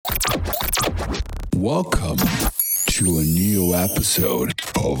Welcome to a new episode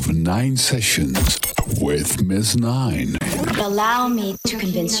of 9 Sessions with Miss Nine. Allow me to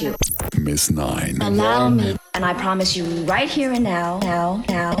convince you. Miss Nine. Allow me, and I promise you right here and now,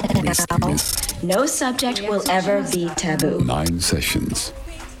 no subject will ever be taboo. 9 Sessions.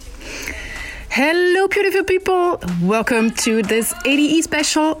 Hello, beautiful people. Welcome to this ADE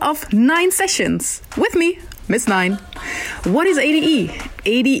special of 9 Sessions with me, Miss Nine. What is ADE?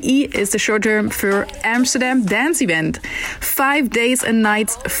 ADE is the short term for Amsterdam Dance Event. 5 days and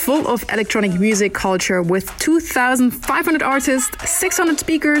nights full of electronic music culture with 2,500 artists, 600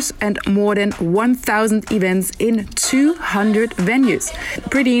 speakers and more than 1,000 events in 200 venues.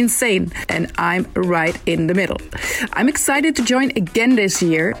 Pretty insane, and I'm right in the middle. I'm excited to join again this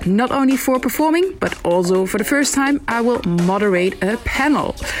year, not only for performing, but also for the first time I will moderate a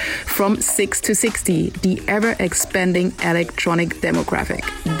panel from 6 to 60, the ever-expanding electronic demographic.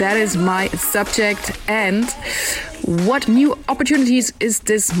 That is my subject. And what new opportunities is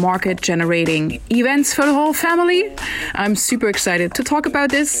this market generating? Events for the whole family? I'm super excited to talk about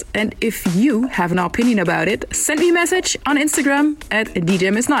this. And if you have an opinion about it, send me a message on Instagram at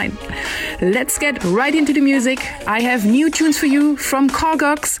DJMiss9. Let's get right into the music. I have new tunes for you from Carl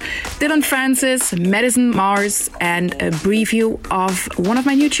Cox, Dylan Francis, Madison Mars, and a preview of one of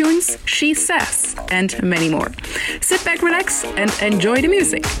my new tunes, She Says, and many more. Sit back, relax, and enjoy the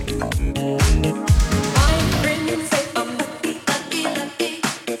music.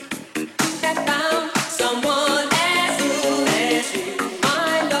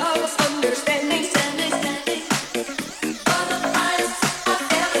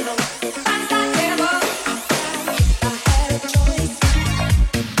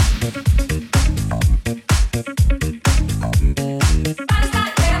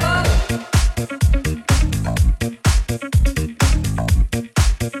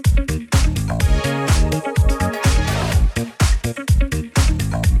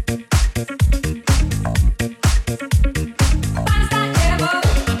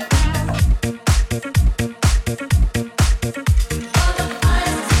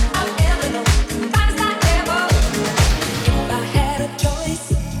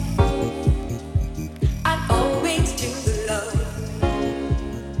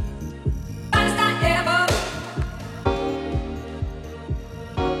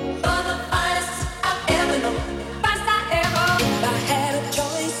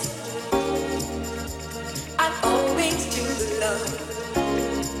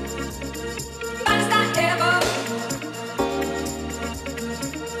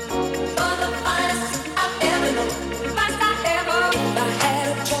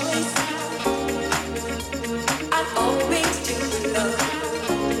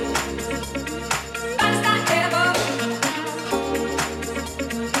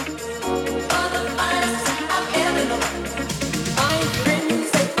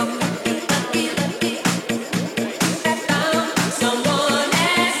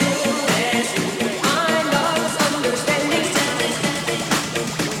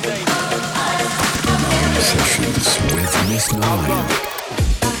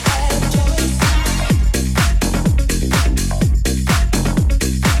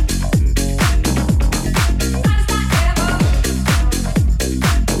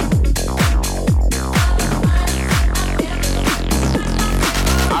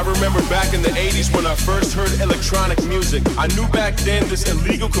 I knew back then this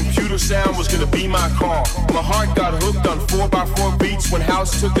illegal computer sound was gonna be my call. My heart got hooked on 4x4 beats when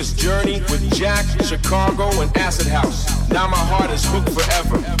House took his journey with Jack, Chicago, and Acid House. Now my heart is hooked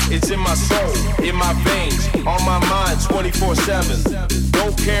forever. It's in my soul, in my veins, on my mind 24/7.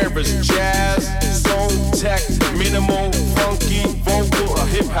 Don't care if it's jazz, soul, tech, minimal, funky, vocal, or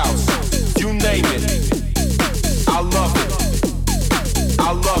hip house. You name it. I love it.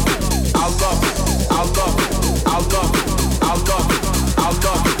 I love it. I love it. I love it. I love it. I love it. I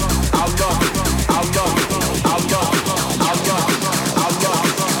love it. I love it. I love it. I love it. I love it. I love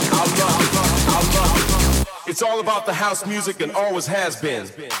it. I love it. I love it. It's all about the house music and always has been.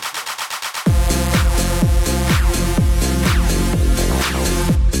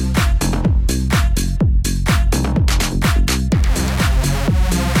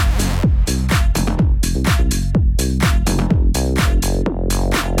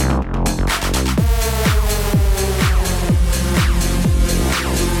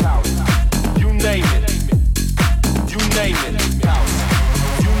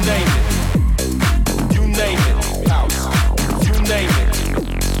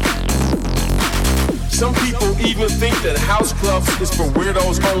 Even think that house clubs is for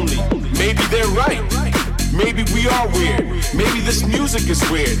weirdos only. Maybe they're right,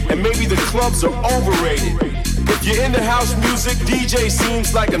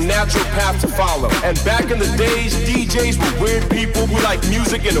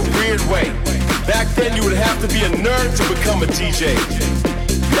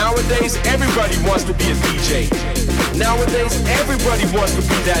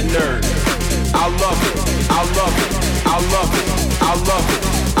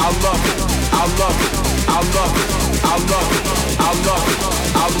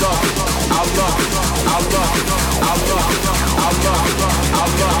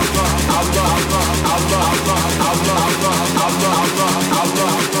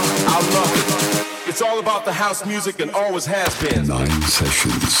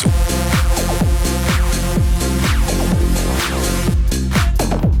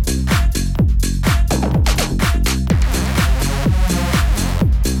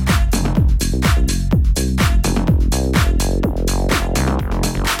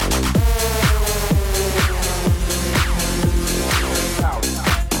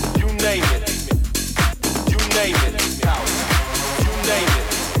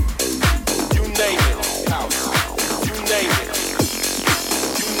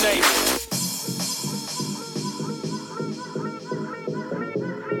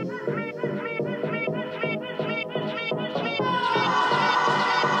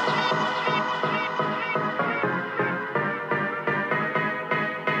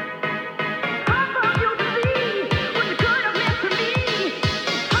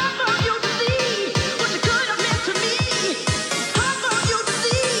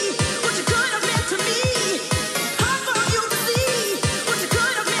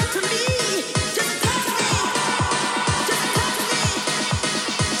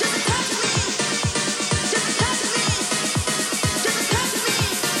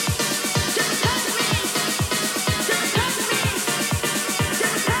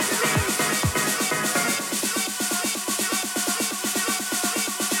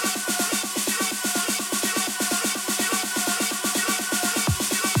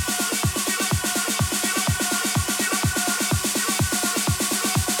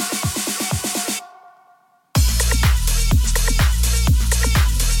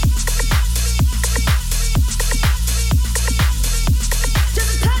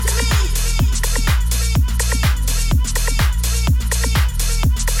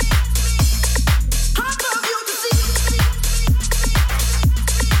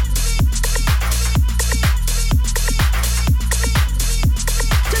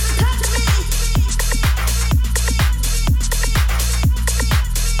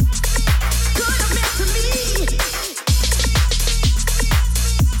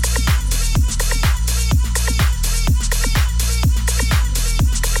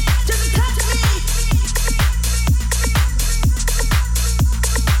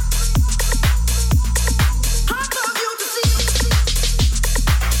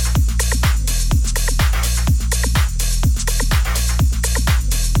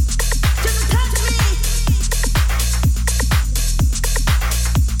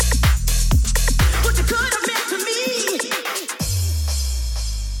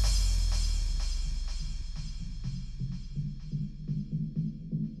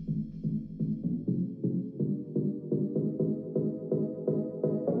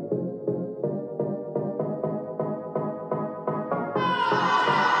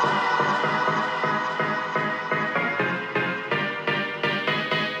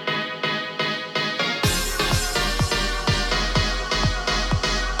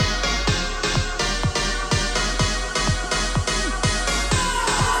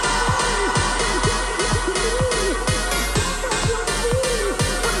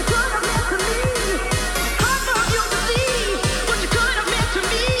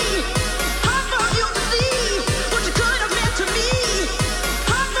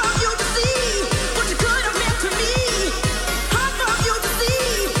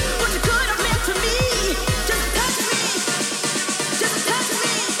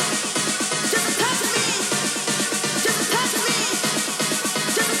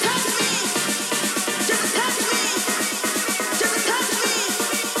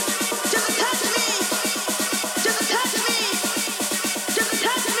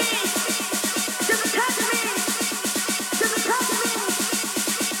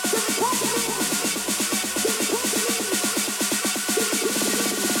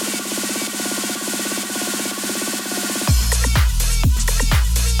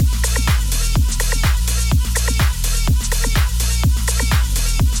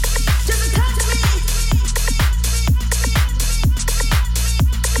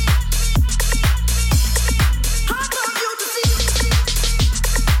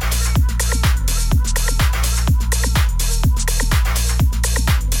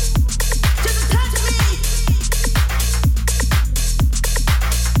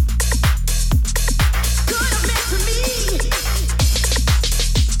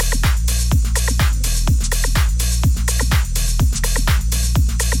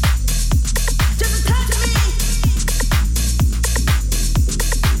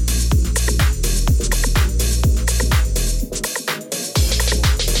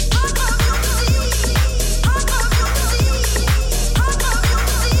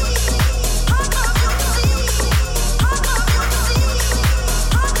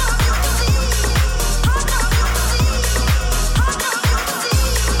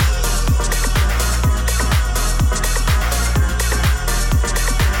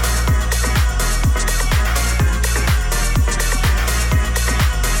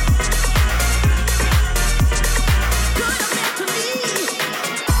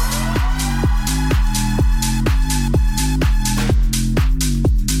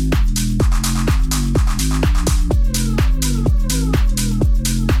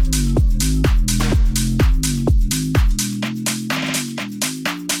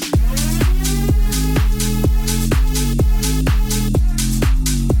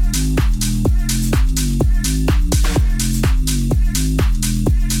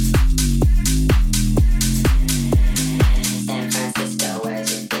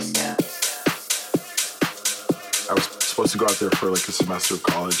 supposed to go out there for like a semester of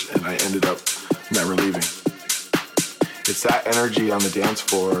college, and I ended up never leaving. It's that energy on the dance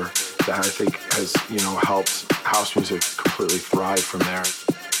floor that I think has, helped house music completely thrive from there.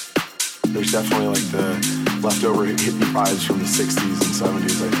 There's definitely like the leftover hippie vibes from the 60s and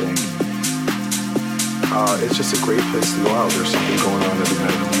 70s, I think. It's just a great place to go out. There's something going on every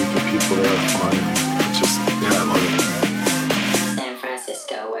night of the week, and people there are fun. It's just, I love it. San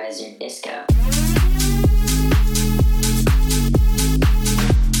Francisco, where's your disco?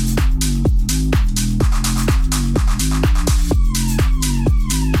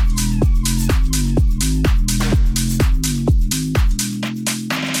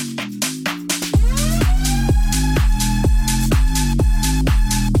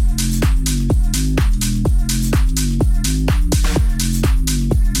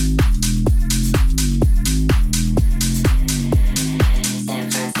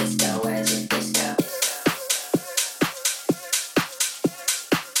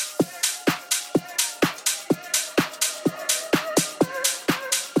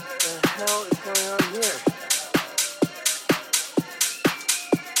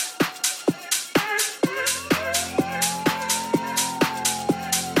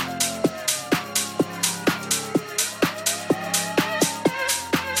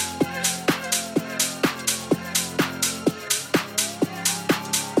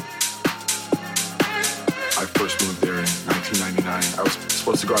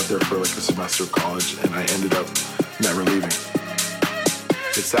 To go out there for like a semester of college, and I ended up never leaving.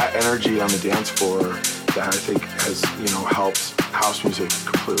 It's that energy on the dance floor that I think has, helped house music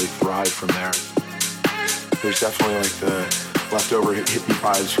completely thrive from there. There's definitely like the leftover hippie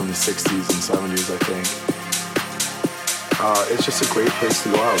vibes from the 60s and 70s, I think. It's just a great place to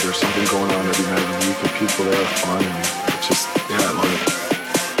go out. There's something going on every night of the week, and people there are fun, and it's just, I love it.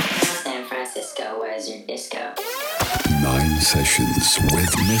 San Francisco, where's your disco? 9 Sessions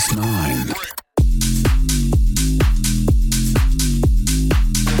with Miss Nine.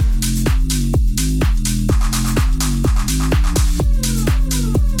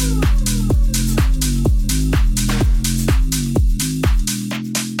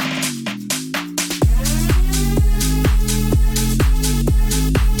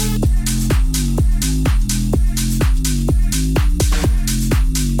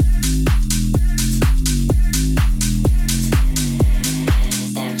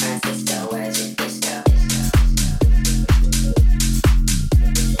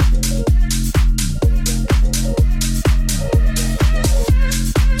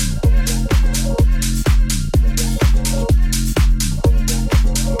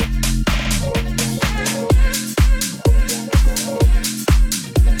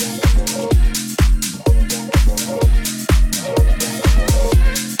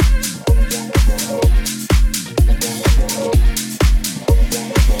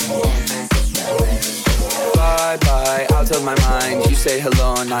 Say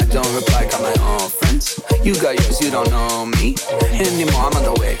hello and I don't reply, got my own friends. You got yours, you don't know me anymore, I'm on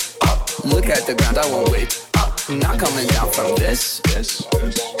the way up. Look at the ground, I won't wait up. I'm not coming down from this.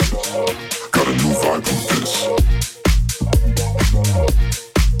 Got a new vibe from this.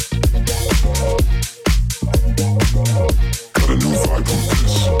 Got a new vibe from this.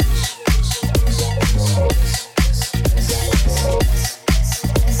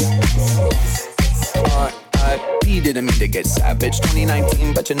 Didn't mean to get savage.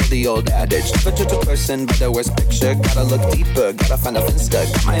 2019, but you know the old adage. Never judge a person by their worst picture. Gotta look deeper, gotta find a finsta.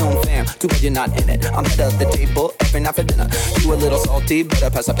 Got my own fam, too bad you're not in it. I'm head of the table every night for dinner. You a little salty, better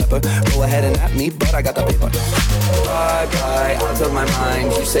pass the pepper. Go ahead and at me, but I got the paper. Bye bye, out of my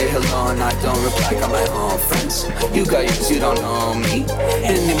mind. You say hello and I don't reply. Got my own friends. You got yours, you don't know me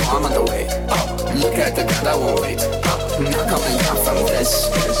anymore. I'm on the way up. Look at the ground, I won't wait up. I'm not coming down from this.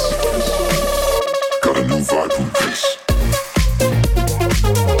 Got a new vibe from this.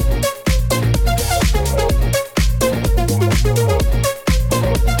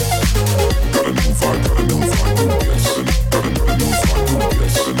 Got a new vibe, got a new vibe from this. Got a new vibe from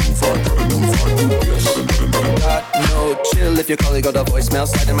this. Got a new vibe, got a new vibe from this. Got no chill if your colleague got a voicemail.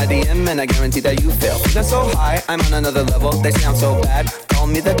 Slide in my DM and I guarantee that you fail. Feeling so high, I'm on another level. They say I'm so bad, call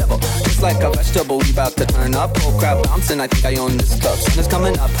me the devil. Just like a vegetable, we about to turn up. Whole crowd bouncing, I think I own this club. Sun is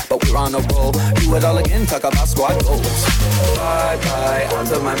coming up, but we're on a roll. Do it all again, talk about squad goals. Bye bye,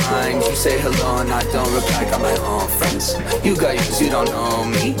 out of my mind. You say hello and I don't reply. Got my own friends. You got yours, you don't know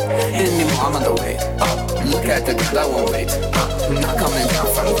me anymore. I'm on the way up. Look at the ground, I won't wait up. I'm not coming down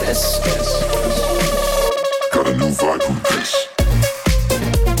from this. Got a new vibe from this.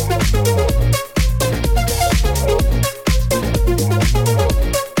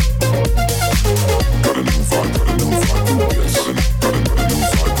 Got a new vibe from this.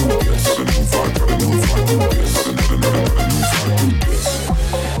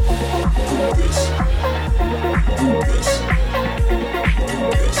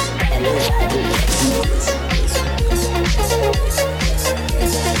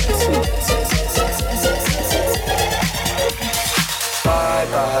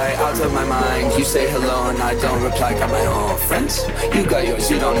 friends. You got yours,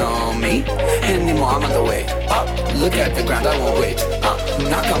 you don't know me anymore. I'm on the way up. Look at the ground, I won't wait. I'm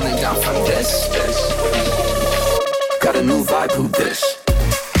not coming down from this. Got a new vibe, who this?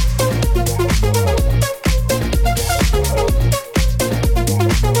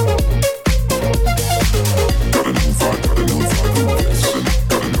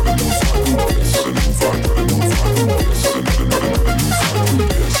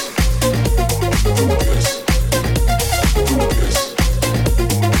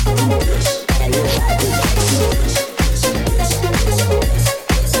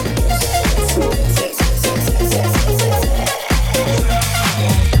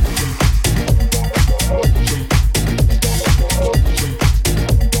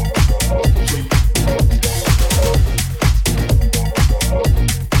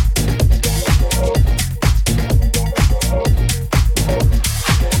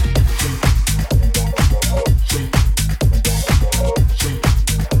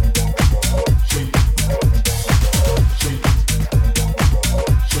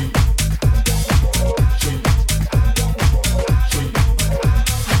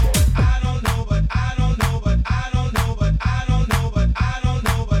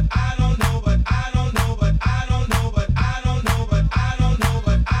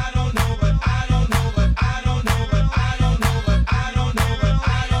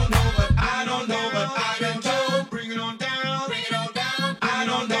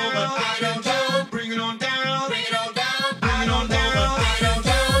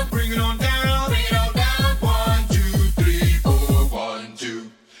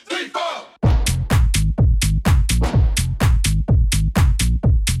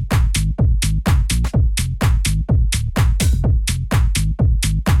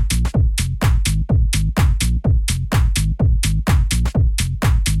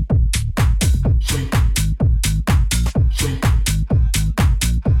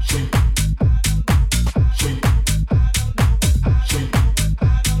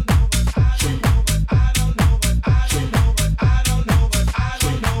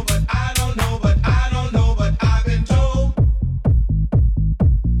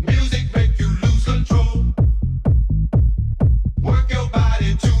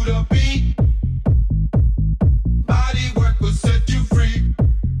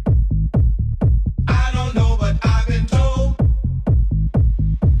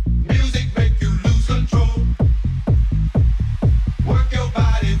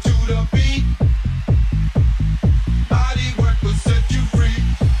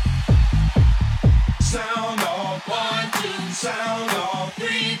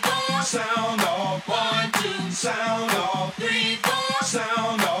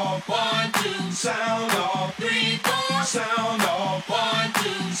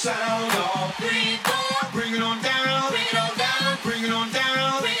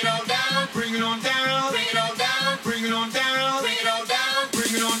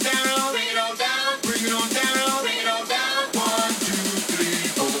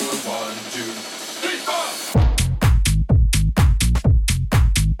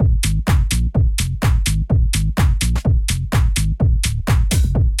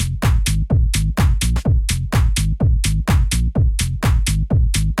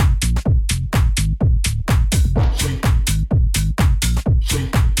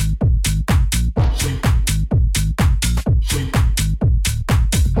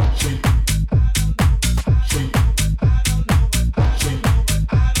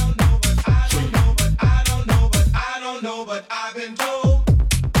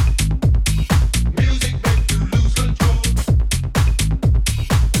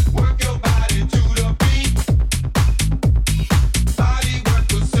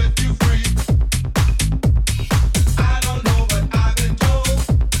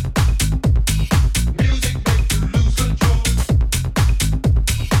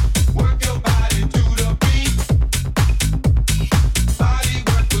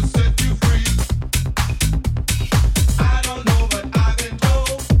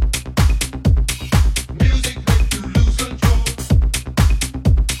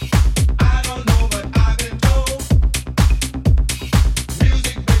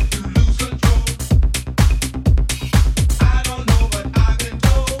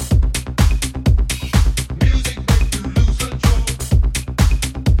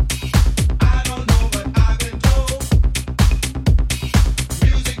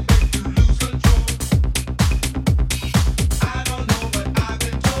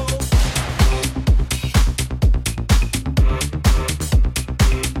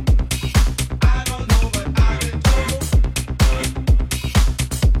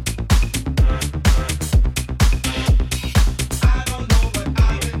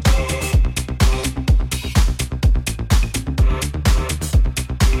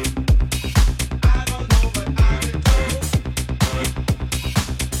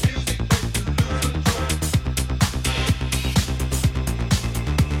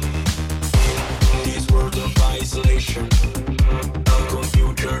 isolation. A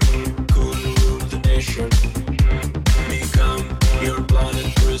computer could rule the nation. Become your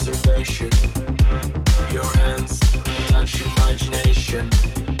planet preservation. Your hands touch imagination.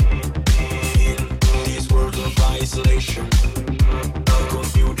 In this world of isolation, a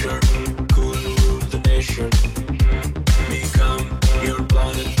computer could rule the nation. Become your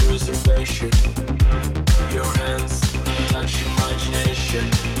planet preservation. Your hands touch imagination.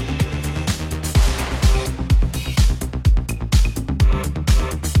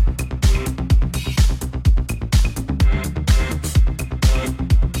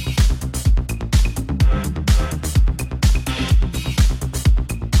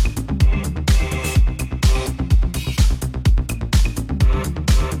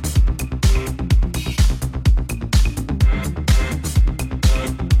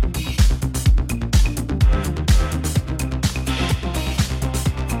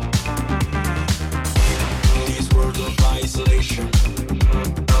 Isolation.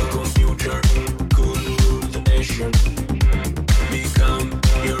 A computer could rule the nation. Become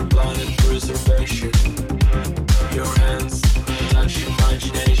your planet preservation. Your hands touch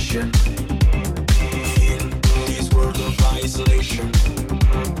imagination. In this world of isolation,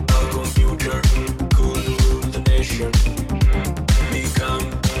 a computer could rule the nation. Become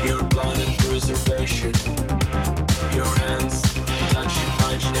your planet preservation. Your hands touch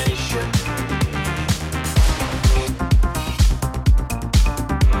imagination.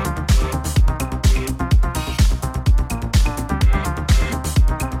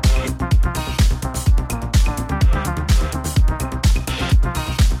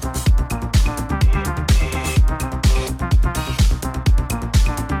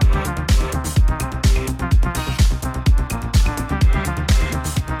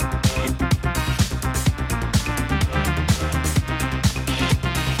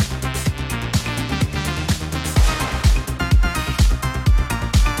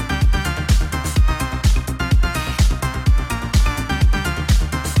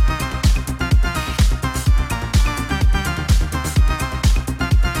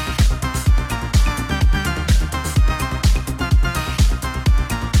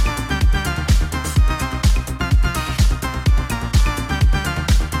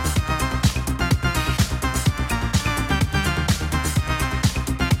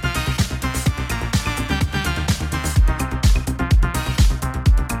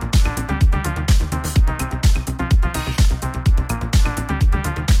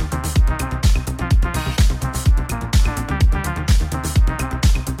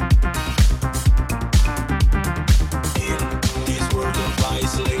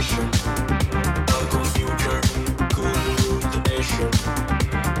 Isolation. A computer could rule the nation.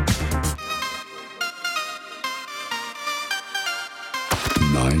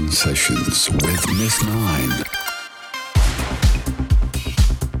 Nine Sessions with Miss Nine.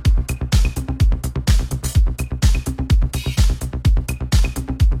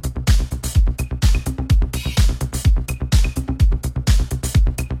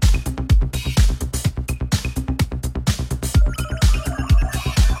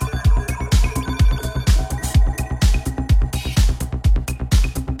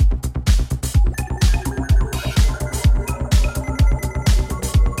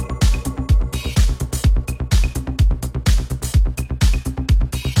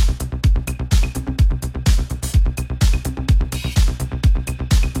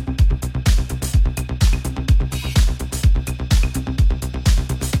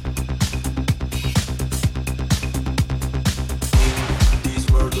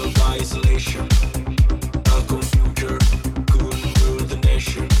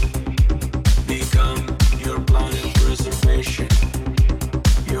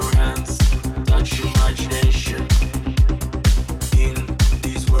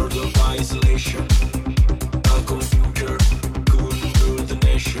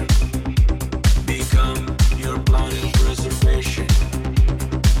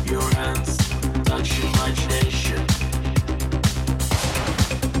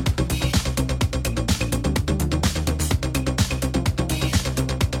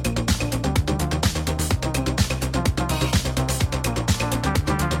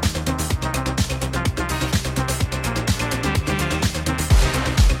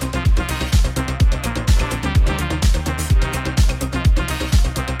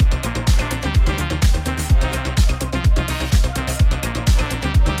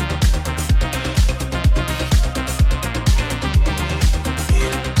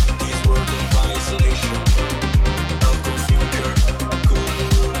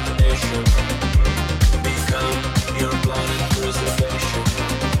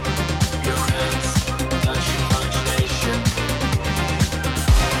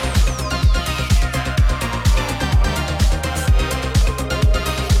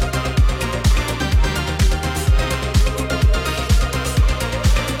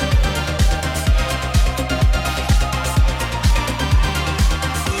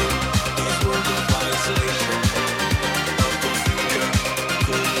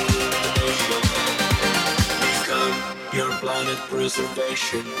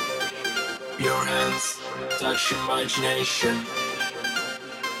 observation. Your hands touch imagination.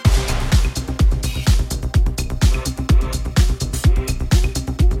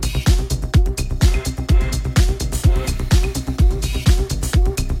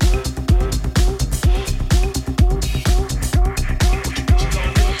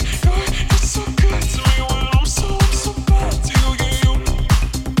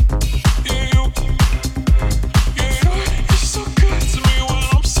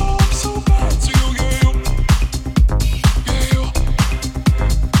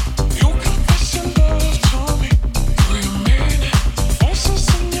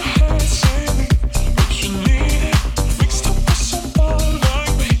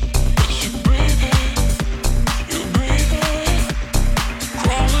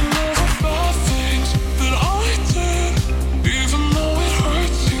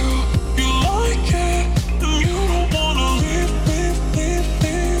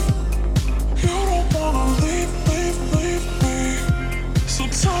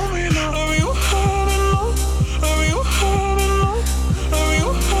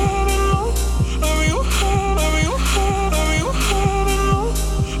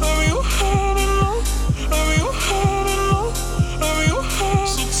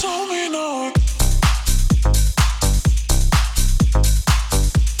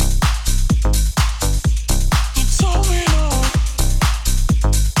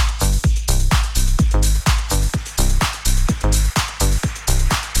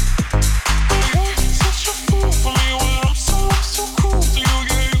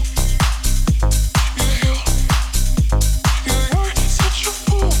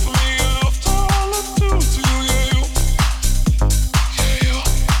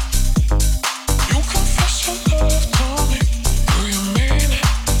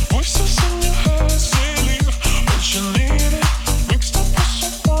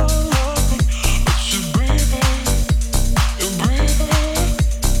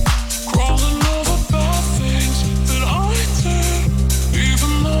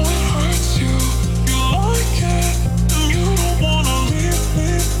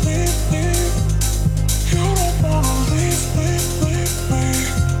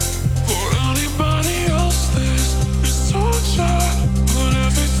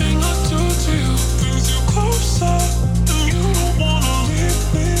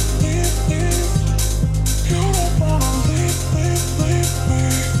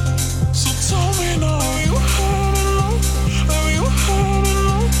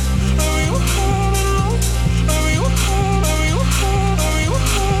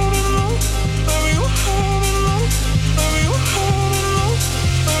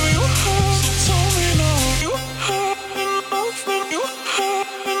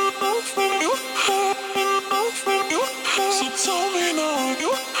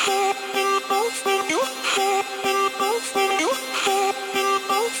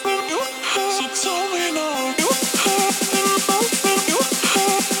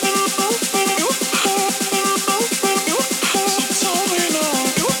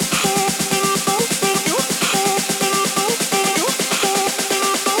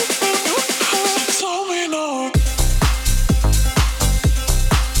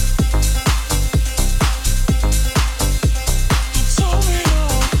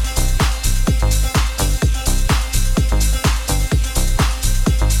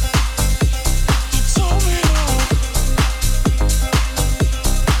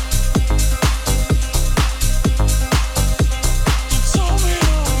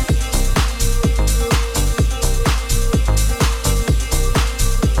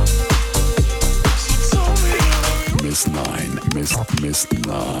 Miss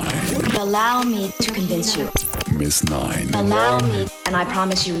Nine. Allow me to convince you. Miss Nine. Allow me, and I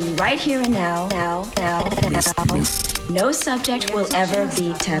promise you right here and now, no subject will ever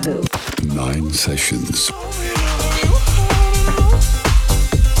be taboo. 9 sessions.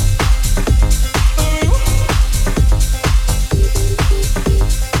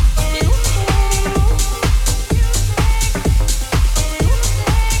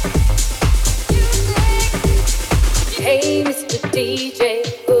 Hey, Mr. DJ,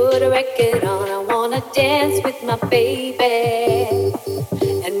 put a record on. I wanna dance with my baby.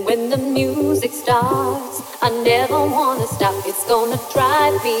 And when the music starts, I never wanna stop. It's gonna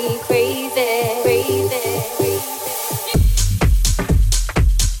drive me crazy, crazy, crazy.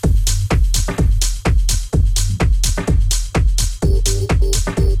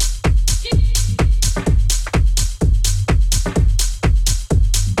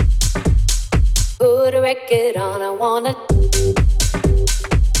 Put a record on, I wanna.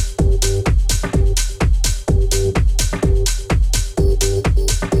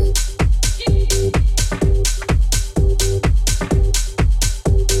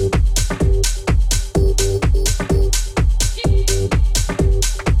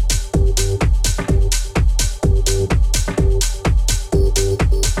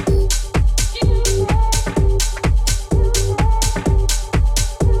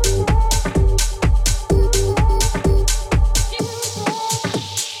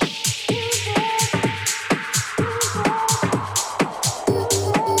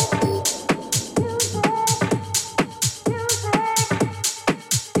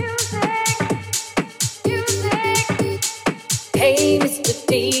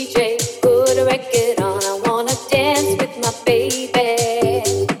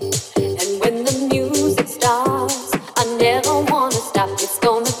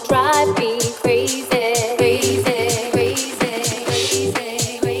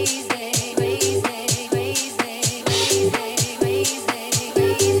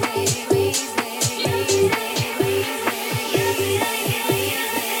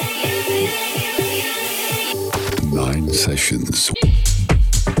 Sessions.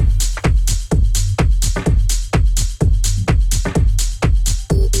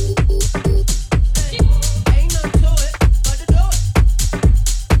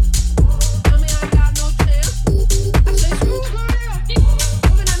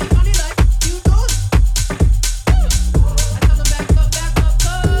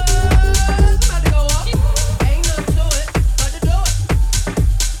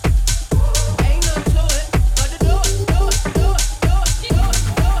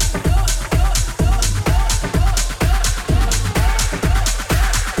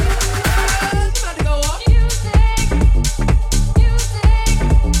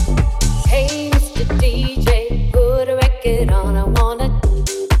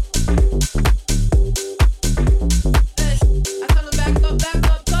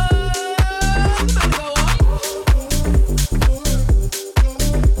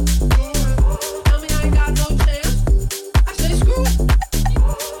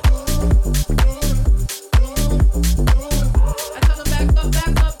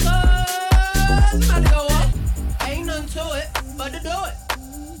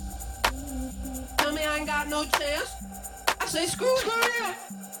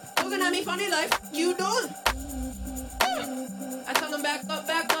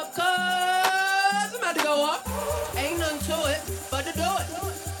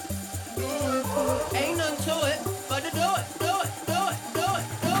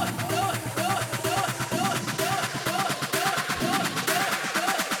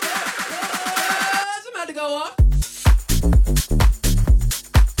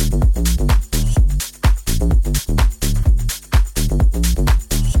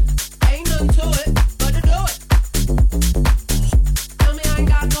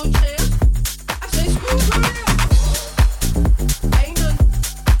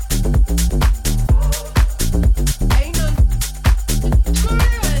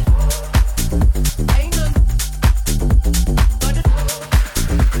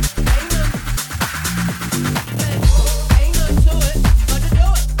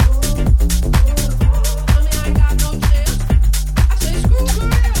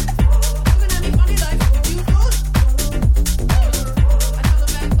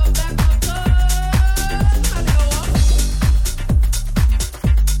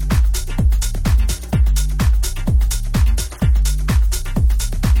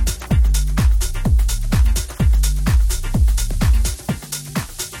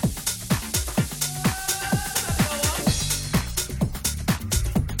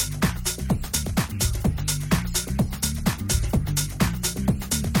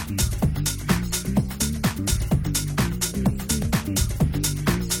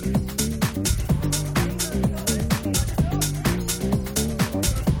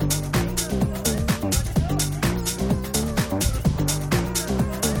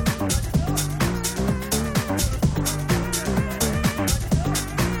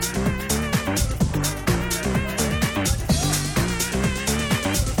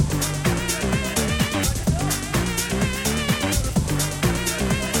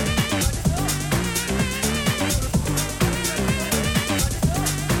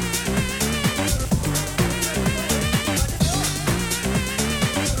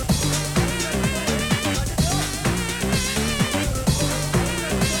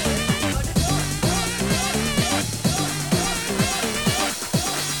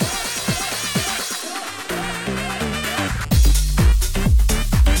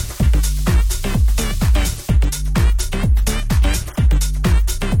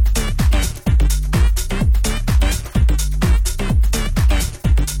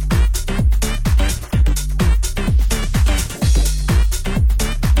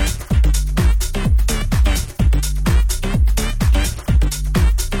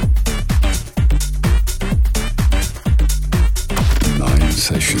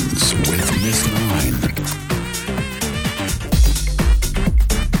 Sessions with Miss Nine.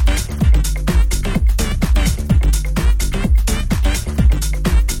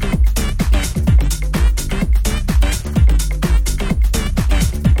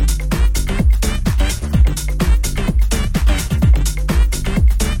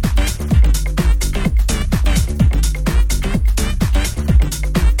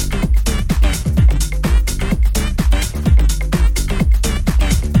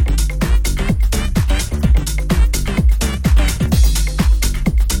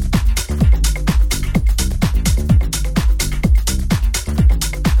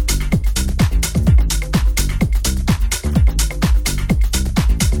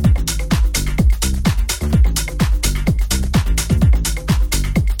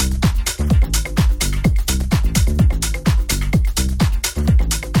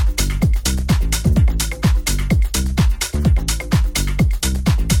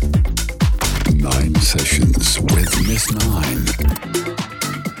 Sessions with Miss Nine.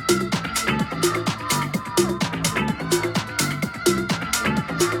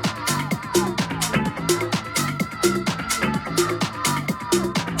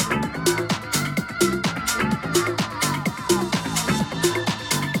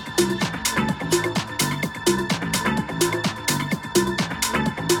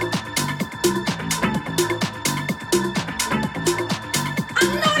 I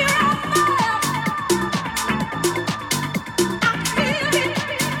know you're on fire. I feel it.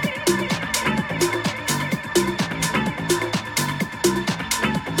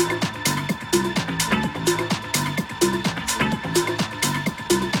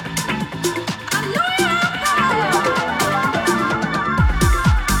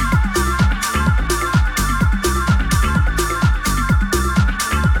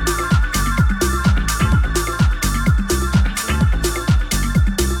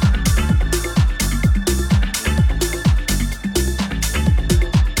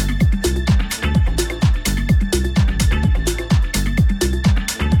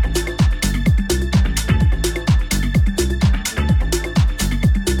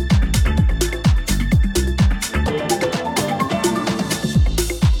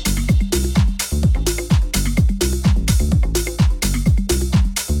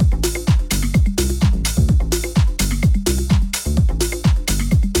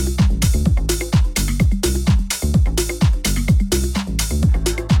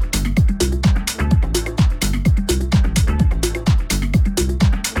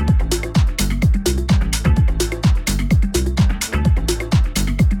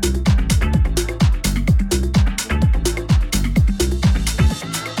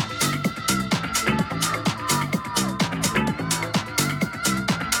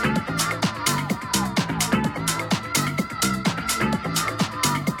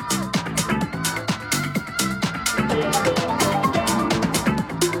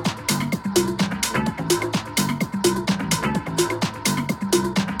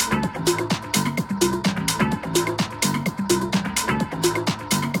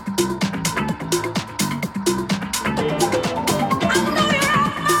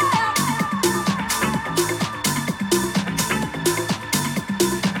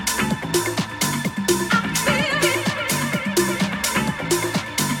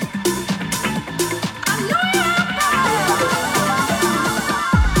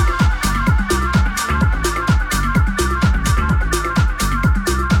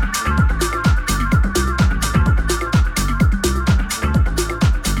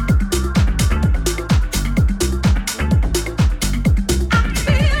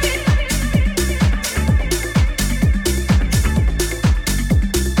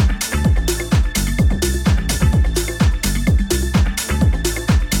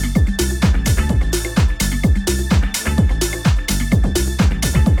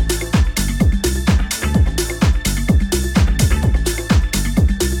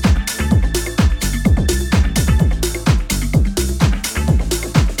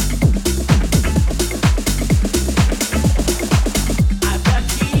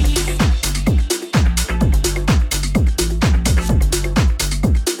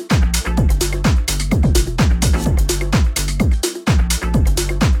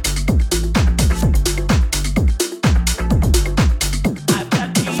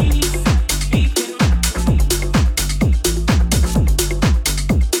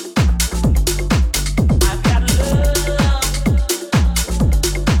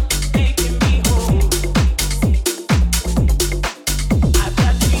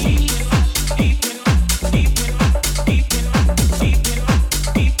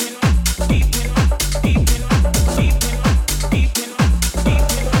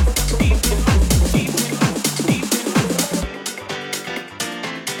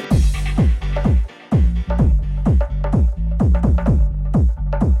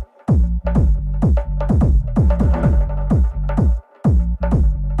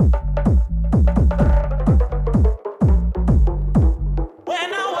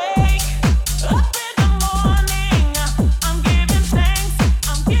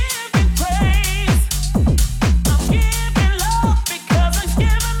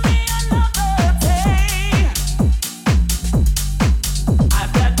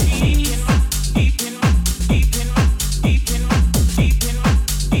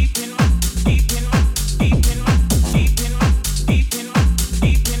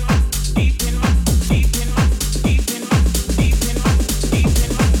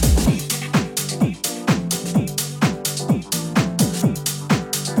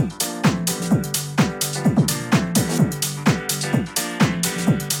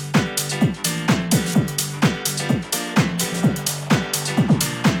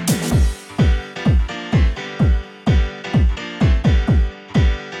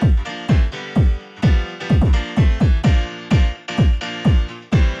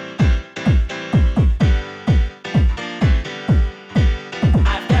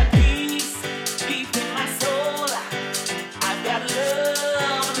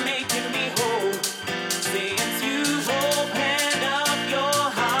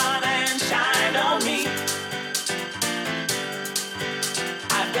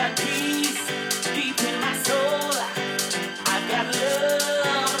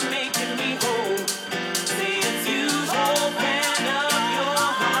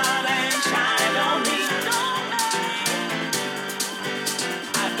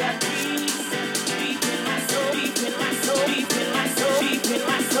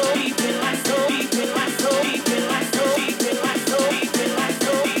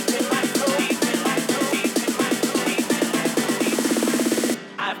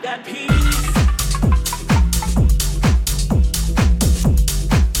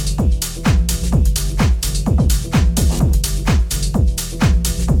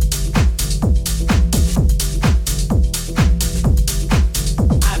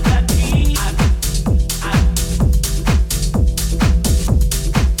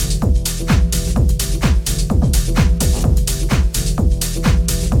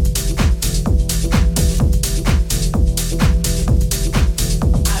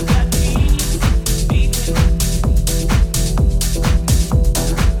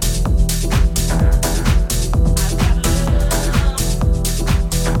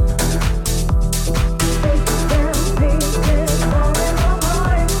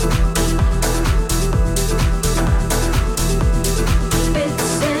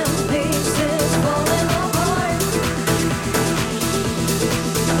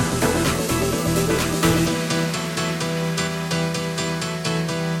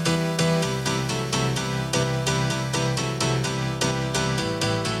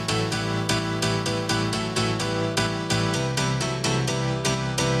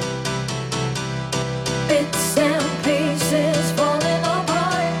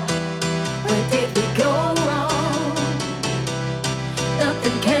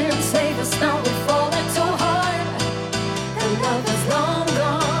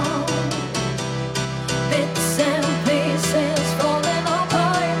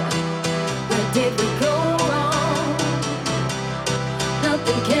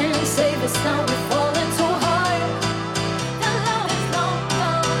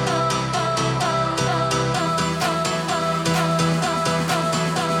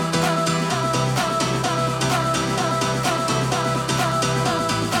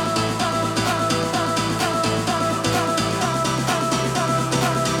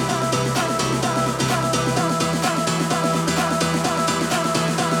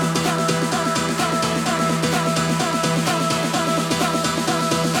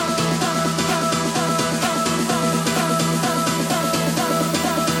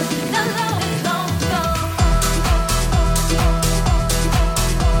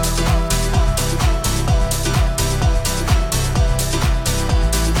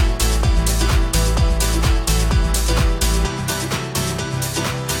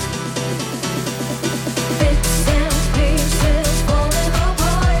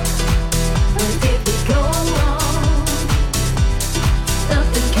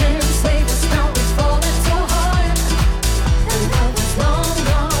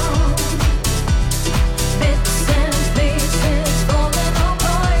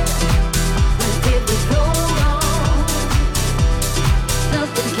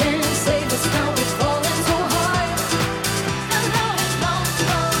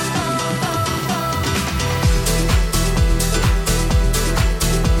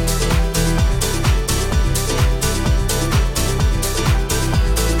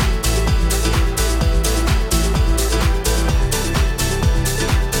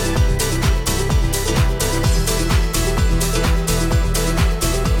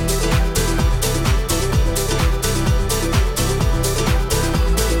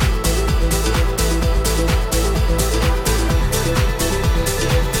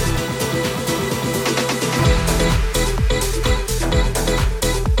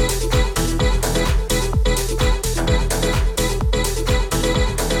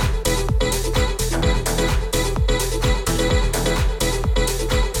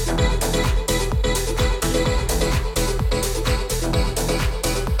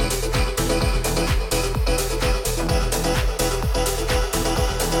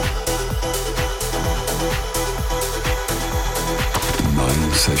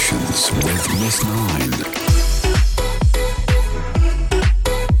 Sessions with Miss Nine.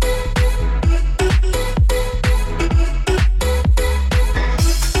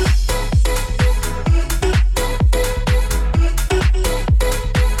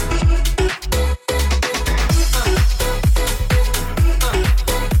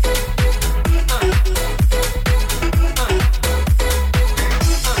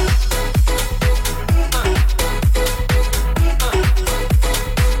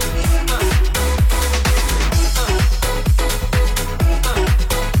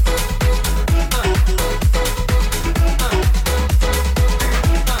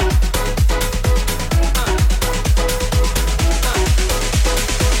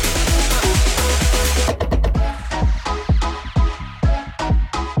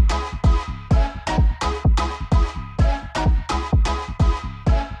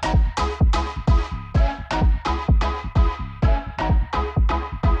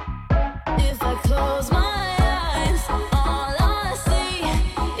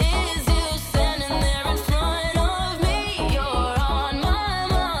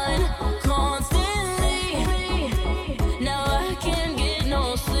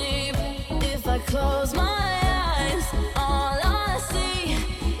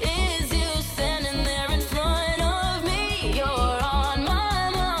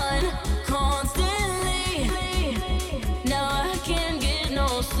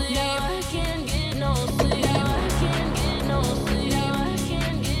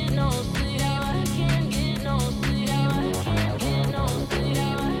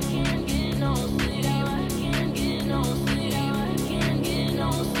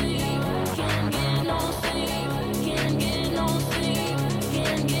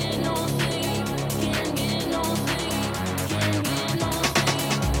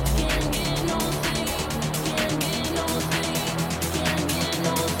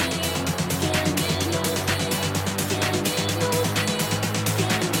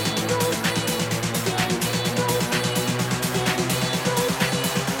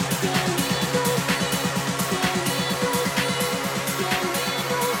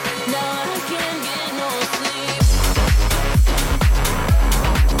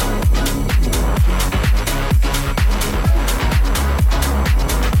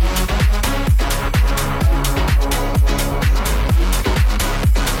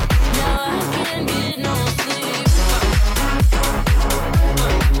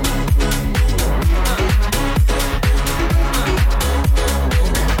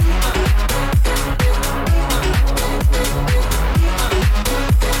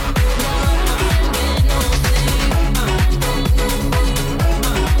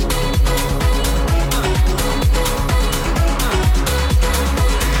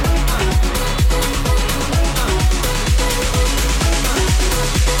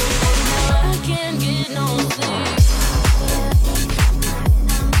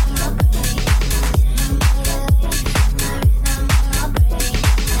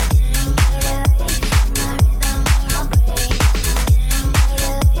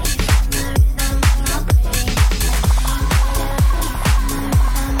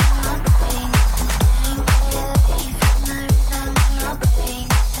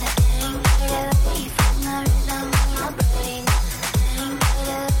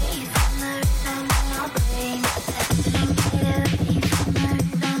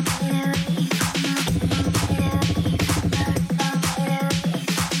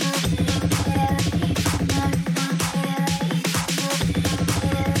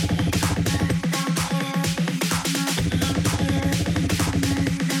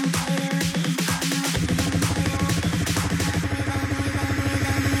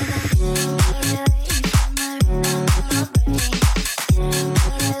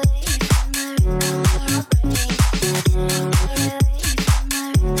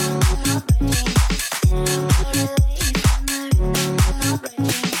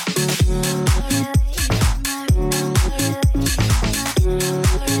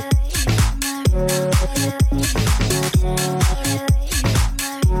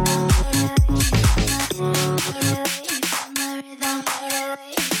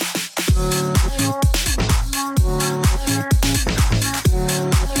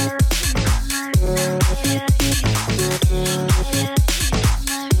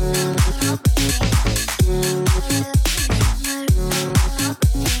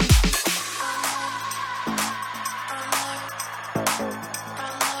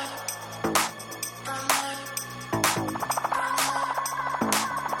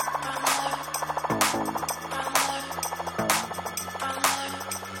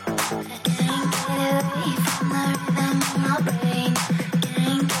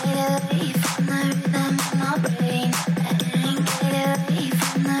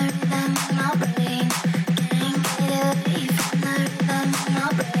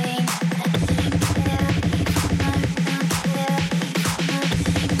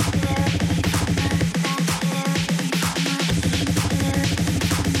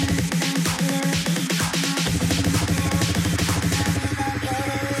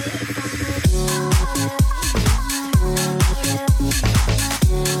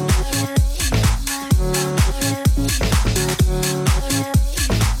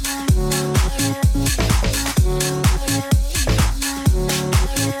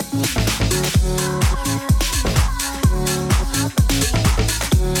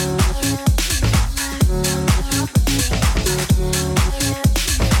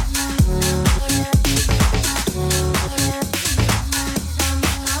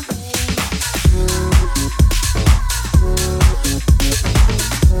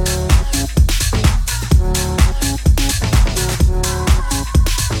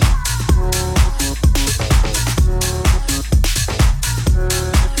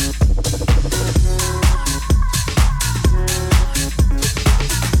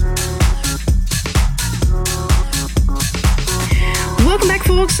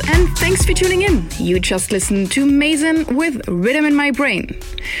 house, and thanks for tuning in. You just listened to Mason with Rhythm in My Brain.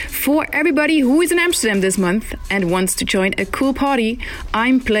 For everybody who is in Amsterdam this month and wants to join a cool party,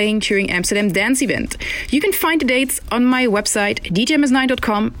 I'm playing during Amsterdam Dance Event. You can find the dates on my website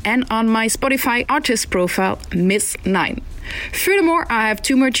djms9.com and on my Spotify artist profile Miss9. Furthermore, I have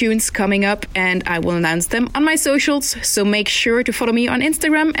 2 more tunes coming up and I will announce them on my socials, so make sure to follow me on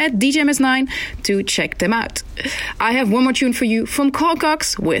Instagram at DJMS9 to check them out. I have 1 more tune for you from Carl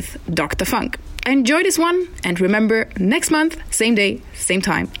Cox with Dr. Funk. Enjoy this one and remember, next month, same day, same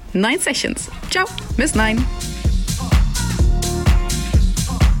time, 9 sessions. Ciao, Miss9.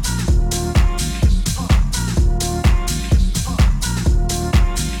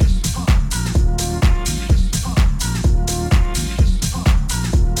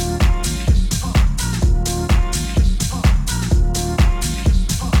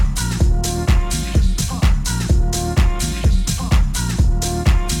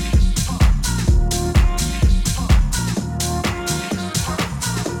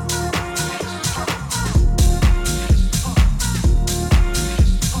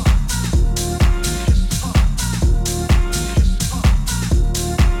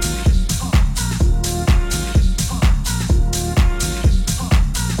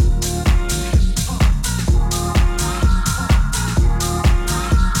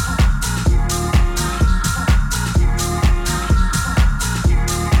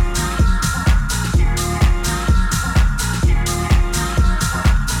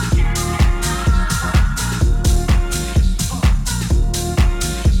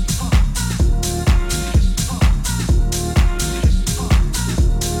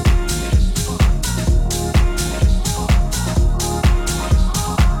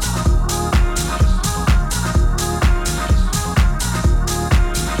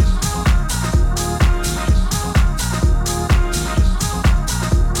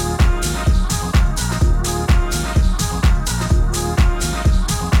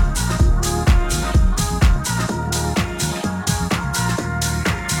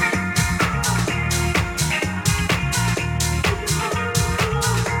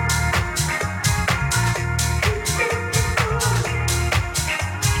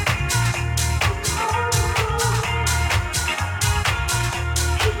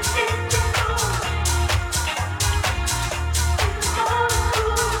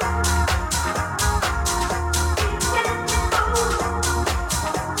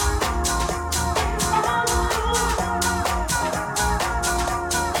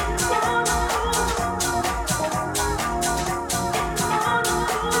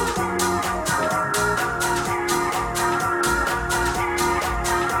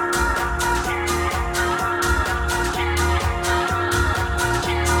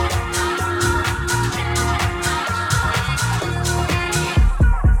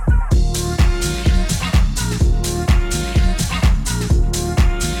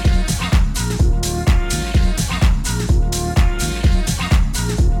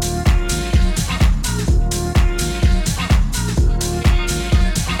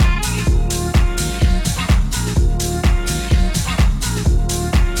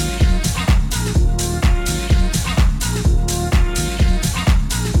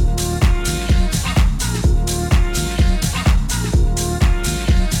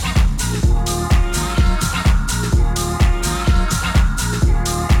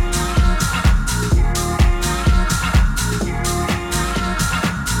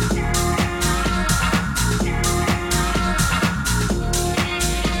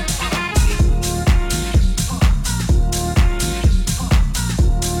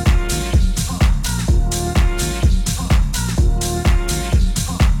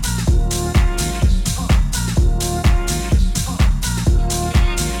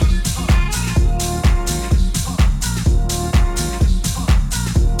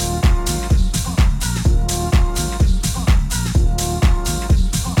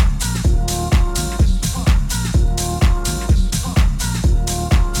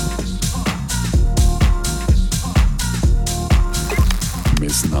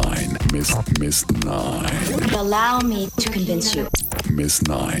 Miss9. Allow me to convince you.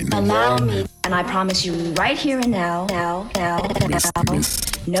 Miss9. Allow me, and I promise you right here and now,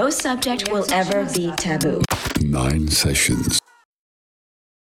 Miss. no subject will ever be taboo. 9 sessions.